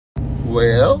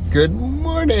Well, good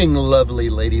morning, lovely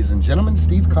ladies and gentlemen.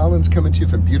 Steve Collins coming to you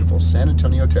from beautiful San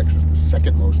Antonio, Texas, the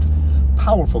second most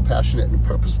powerful, passionate, and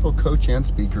purposeful coach and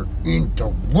speaker in the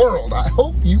world. I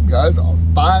hope you guys are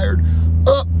fired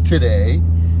up today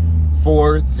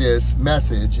for this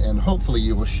message, and hopefully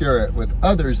you will share it with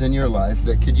others in your life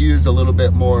that could use a little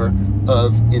bit more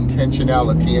of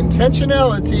intentionality.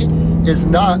 Intentionality is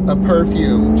not a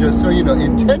perfume, just so you know.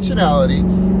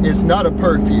 Intentionality is not a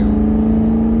perfume.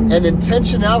 And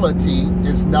intentionality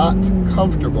is not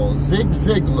comfortable. Zig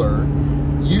Ziglar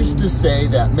used to say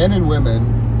that men and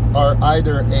women are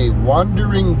either a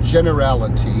wandering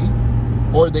generality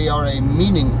or they are a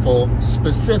meaningful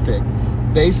specific,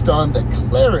 based on the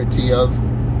clarity of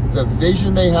the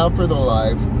vision they have for their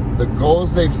life, the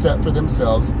goals they've set for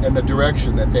themselves, and the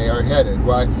direction that they are headed.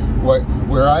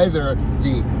 We're either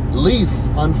the leaf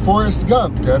on Forrest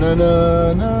Gump,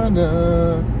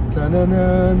 da-na-na-na-na,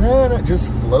 ta-na-na-na-na, just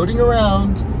floating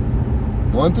around,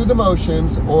 going through the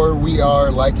motions, or we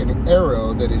are like an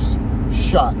arrow that is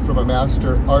shot from a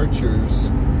master archer's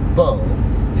bow,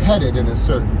 headed in a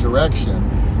certain direction.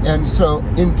 And so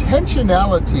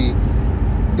intentionality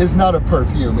is not a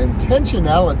perfume.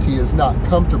 Intentionality is not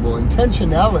comfortable.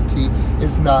 Intentionality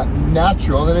is not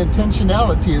natural, and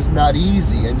intentionality is not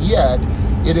easy. And yet,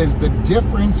 it is the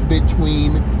difference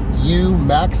between you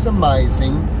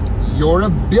maximizing your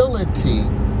ability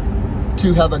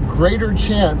to have a greater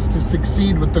chance to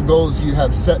succeed with the goals you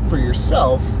have set for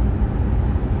yourself,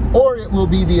 or it will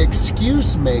be the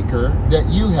excuse maker that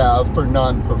you have for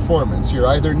non-performance. You're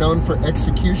either known for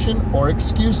execution or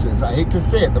excuses. I hate to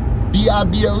say it. The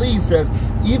Bible says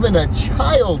even a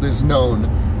child is known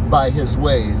by his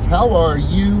ways. How are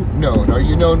you known? Are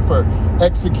you known for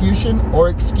execution or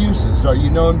excuses? Are you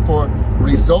known for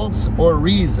results or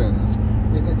reasons?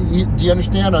 Do you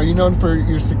understand? Are you known for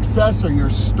your success or your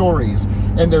stories?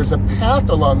 And there's a path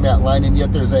along that line, and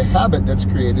yet there's a habit that's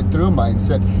created through a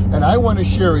mindset. And I want to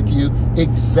share with you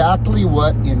exactly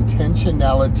what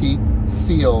intentionality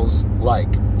feels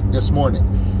like this morning.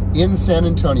 In San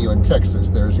Antonio, in Texas,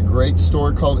 there's a great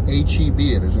store called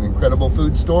H-E-B. It is an incredible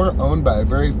food store owned by a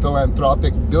very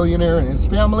philanthropic billionaire and his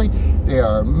family. They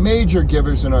are major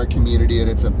givers in our community, and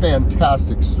it's a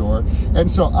fantastic store. And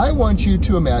so I want you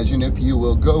to imagine, if you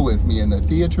will go with me in the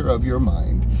theater of your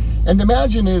mind, and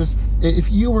imagine if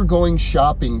you were going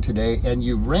shopping today and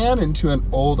you ran into an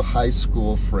old high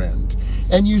school friend.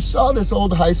 And you saw this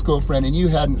old high school friend and you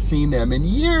hadn't seen them in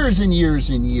years and years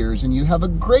and years, and you have a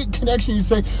great connection. You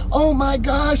say, "Oh my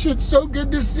gosh, it's so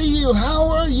good to see you. How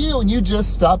are you?" And you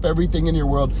just stop everything in your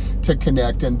world to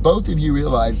connect. And both of you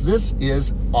realize this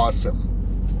is awesome.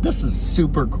 This is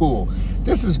super cool.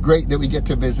 This is great that we get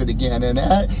to visit again. And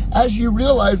as you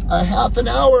realize, a half an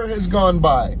hour has gone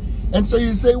by. And so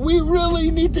you say, "We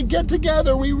really need to get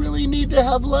together. We really need to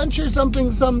have lunch or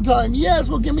something sometime." "Yes,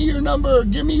 well, give me your number.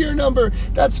 Give me your number."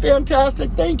 "That's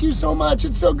fantastic. Thank you so much.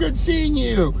 It's so good seeing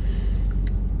you."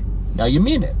 Now you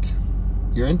mean it.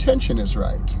 Your intention is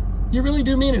right. You really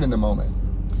do mean it in the moment.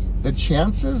 The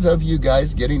chances of you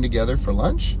guys getting together for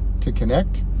lunch to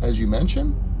connect, as you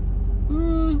mentioned,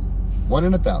 1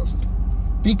 in 1,000.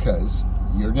 Because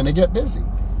you're going to get busy.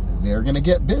 They're going to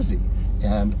get busy.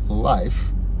 And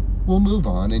life will move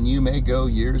on, and you may go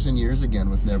years and years again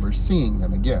with never seeing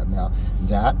them again. Now,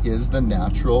 that is the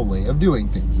natural way of doing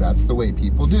things. That's the way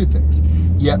people do things.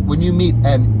 Yet, when you meet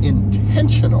an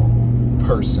intentional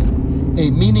person, a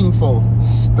meaningful,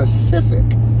 specific,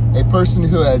 a person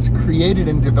who has created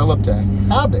and developed a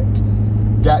habit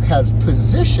that has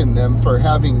positioned them for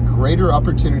having greater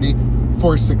opportunity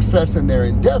for success in their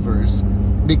endeavors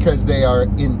because they are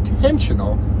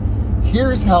intentional,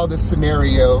 here's how the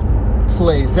scenario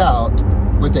plays out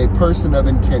with a person of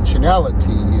intentionality.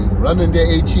 You run into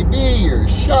H-E-B, you're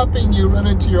shopping, you run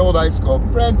into your old high school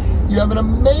friend, you have an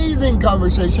amazing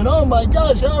conversation. "Oh my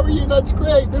gosh, how are you? That's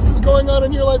great. This is going on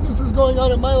in your life. This is going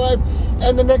on in my life."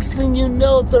 And the next thing you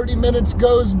know, 30 minutes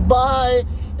goes by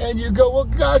and you go, "Well,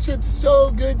 gosh, it's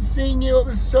so good seeing you. It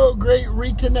was so great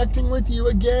reconnecting with you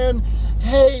again.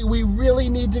 Hey, we really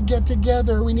need to get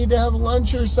together. We need to have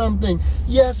lunch or something."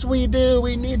 "Yes, we do.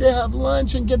 We need to have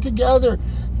lunch and get together.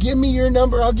 Give me your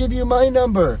number. I'll give you my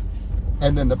number."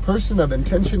 And then the person of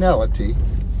intentionality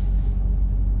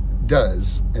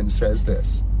does and says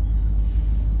this: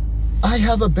 "I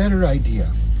have a better idea.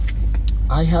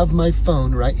 I have my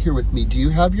phone right here with me. Do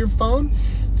you have your phone?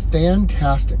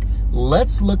 Fantastic.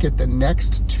 Let's look at the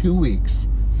next 2 weeks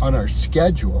on our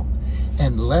schedule,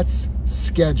 and let's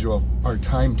schedule our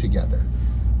time together."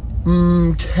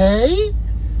 Okay?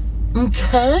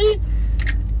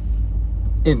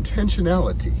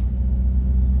 Intentionality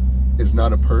is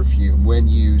not a perfume. When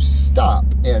you stop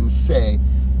and say,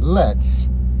 let's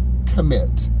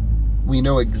commit, we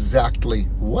know exactly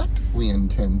what we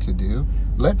intend to do.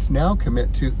 Let's now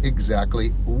commit to exactly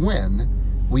when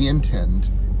we intend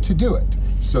to do it,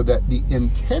 so that the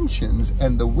intentions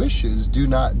and the wishes do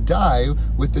not die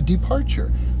with the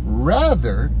departure.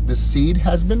 Rather, the seed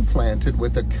has been planted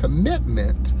with a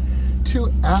commitment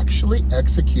to actually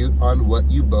execute on what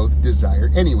you both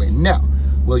desire anyway. Now,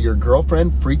 will your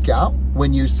girlfriend freak out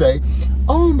when you say,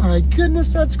 oh my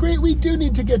goodness, that's great, we do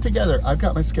need to get together. I've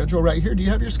got my schedule right here. Do you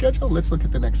have your schedule? Let's look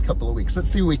at the next couple of weeks. Let's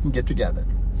see when we can get together.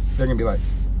 They're gonna be like,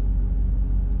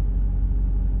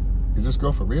 is this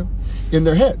girl for real? In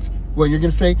their heads. Well, you're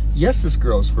gonna say, yes, this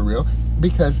girl's for real,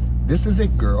 because this is a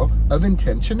girl of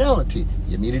intentionality.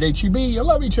 You meet at HEB, you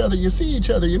love each other, you see each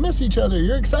other, you miss each other,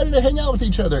 you're excited to hang out with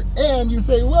each other, and you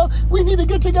say, well, we need to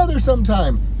get together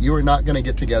sometime. You are not gonna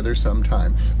get together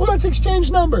sometime. Well, let's exchange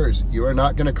numbers. You are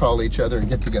not gonna call each other and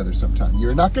get together sometime.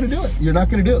 You're not gonna do it. You're not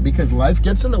gonna do it because life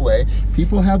gets in the way.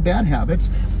 People have bad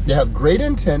habits. They have great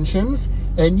intentions,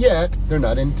 and yet they're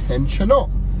not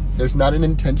intentional. There's not an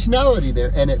intentionality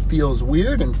there, and it feels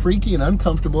weird and freaky and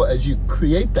uncomfortable as you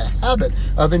create the habit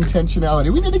of intentionality.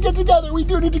 We need to get together. We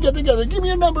do need to get together. Give me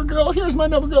your number, girl. Here's my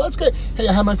number, girl. That's great. Hey,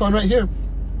 I have my phone right here.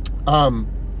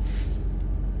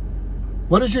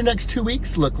 What does your next 2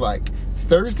 weeks look like?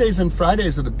 Thursdays and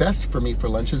Fridays are the best for me for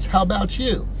lunches. How about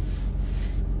you?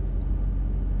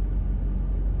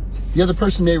 The other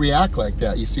person may react like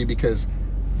that, you see, because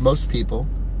most people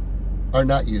are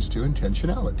not used to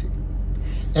intentionality.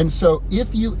 And so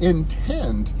if you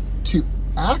intend to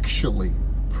actually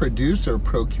produce or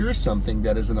procure something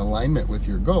that is in alignment with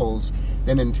your goals,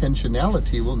 then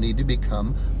intentionality will need to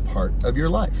become part of your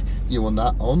life. You will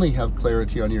not only have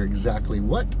clarity on your exactly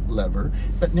what lever,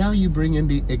 but now you bring in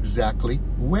the exactly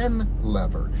when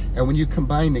lever. And when you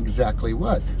combine exactly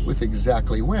what with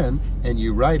exactly when, and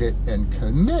you write it and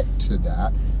commit to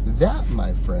that, that,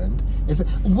 my friend, is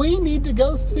we need to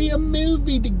go see a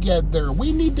movie together.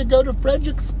 We need to go to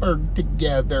Fredericksburg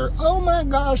together. Oh my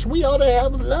gosh, we ought to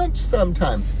have lunch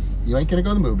sometime. You ain't gonna go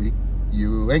to the movie,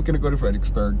 you ain't gonna go to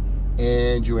Fredericksburg,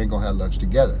 and you ain't gonna have lunch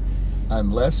together.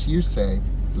 Unless you say,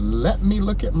 let me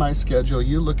look at my schedule,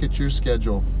 you look at your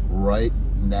schedule right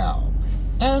now.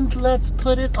 And let's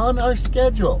put it on our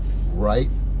schedule right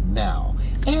now.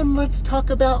 And let's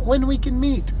talk about when we can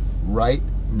meet right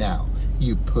now.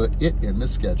 You put it in the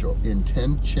schedule.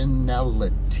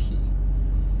 Intentionality.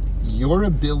 Your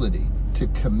ability to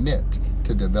commit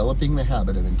to developing the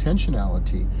habit of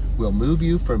intentionality will move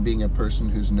you from being a person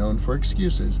who's known for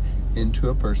excuses into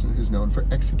a person who's known for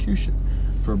execution,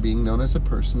 for being known as a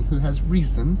person who has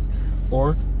reasons,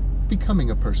 or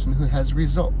becoming a person who has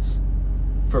results,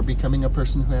 for becoming a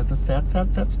person who has a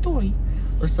sad story,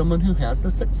 or someone who has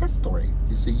a success story.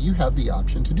 You see, you have the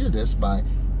option to do this by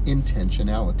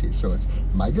intentionality. So it's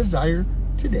my desire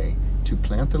today to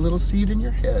plant the little seed in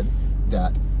your head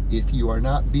that if you are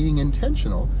not being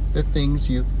intentional, the things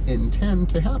you intend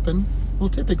to happen will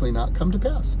typically not come to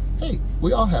pass. Hey,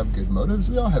 we all have good motives,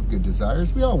 we all have good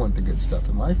desires, we all want the good stuff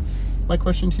in life. My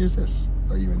question to you is this: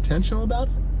 are you intentional about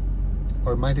it?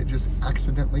 Or might it just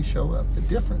accidentally show up? The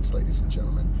difference, ladies and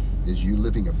gentlemen, is you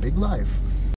living a big life